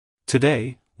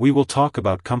Today, we will talk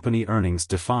about company earnings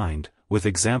defined, with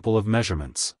example of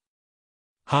measurements.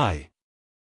 Hi.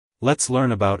 Let's learn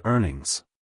about earnings.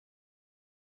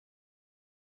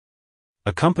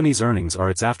 A company's earnings are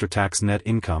its after-tax net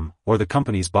income, or the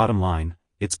company's bottom line,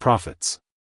 its profits.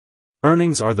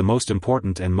 Earnings are the most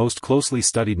important and most closely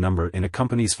studied number in a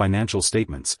company's financial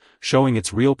statements, showing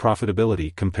its real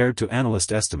profitability compared to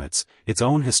analyst estimates, its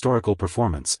own historical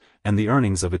performance, and the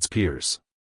earnings of its peers.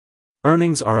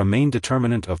 Earnings are a main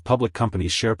determinant of public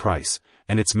companies' share price,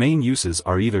 and its main uses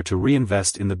are either to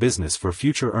reinvest in the business for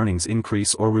future earnings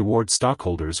increase or reward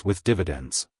stockholders with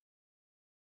dividends.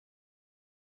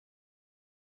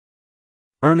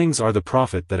 Earnings are the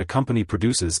profit that a company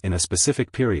produces in a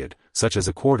specific period, such as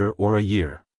a quarter or a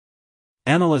year.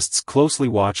 Analysts closely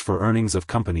watch for earnings of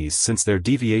companies since their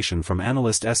deviation from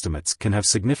analyst estimates can have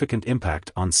significant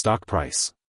impact on stock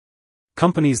price.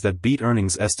 Companies that beat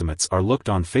earnings estimates are looked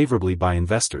on favorably by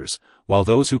investors, while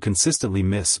those who consistently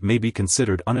miss may be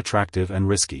considered unattractive and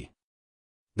risky.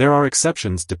 There are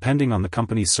exceptions depending on the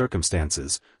company's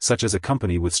circumstances, such as a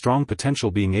company with strong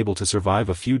potential being able to survive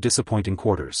a few disappointing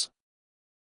quarters.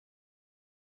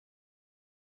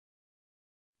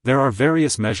 There are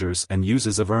various measures and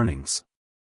uses of earnings.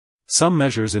 Some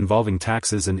measures involving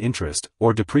taxes and interest,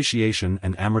 or depreciation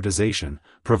and amortization,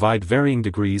 provide varying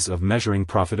degrees of measuring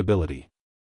profitability.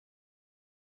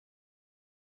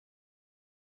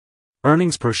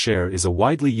 Earnings per share is a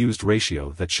widely used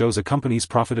ratio that shows a company's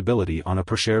profitability on a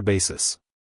per-share basis.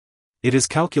 It is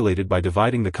calculated by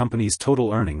dividing the company's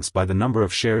total earnings by the number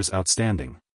of shares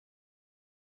outstanding.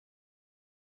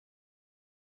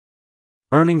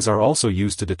 Earnings are also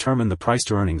used to determine the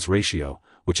price-to-earnings ratio,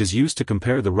 which is used to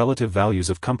compare the relative values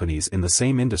of companies in the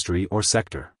same industry or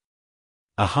sector.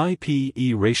 A high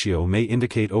P/E ratio may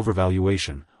indicate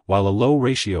overvaluation, while a low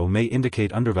ratio may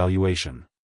indicate undervaluation.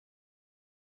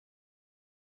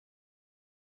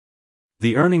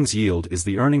 The earnings yield is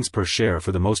the earnings per share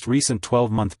for the most recent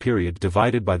 12-month period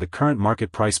divided by the current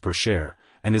market price per share,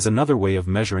 and is another way of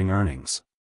measuring earnings.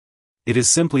 It is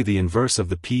simply the inverse of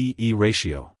the P/E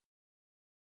ratio.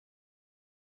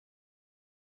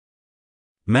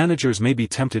 Managers may be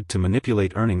tempted to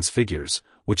manipulate earnings figures,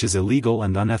 which is illegal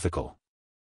and unethical.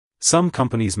 Some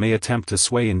companies may attempt to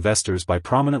sway investors by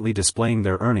prominently displaying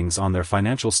their earnings on their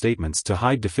financial statements to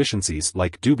hide deficiencies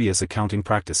like dubious accounting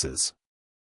practices.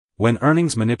 When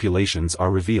earnings manipulations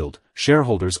are revealed,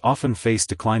 shareholders often face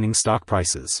declining stock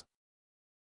prices.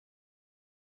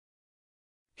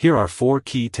 Here are 4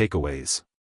 key takeaways.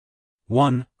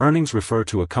 1. Earnings refer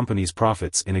to a company's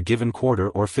profits in a given quarter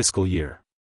or fiscal year.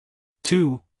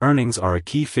 2. Earnings are a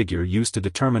key figure used to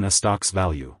determine a stock's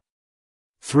value.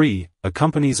 3. A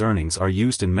company's earnings are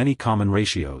used in many common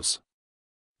ratios.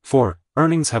 4.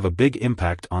 Earnings have a big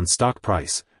impact on stock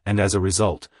price, and as a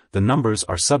result, the numbers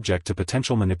are subject to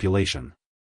potential manipulation.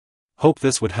 Hope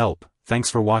this would help. Thanks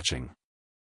for watching.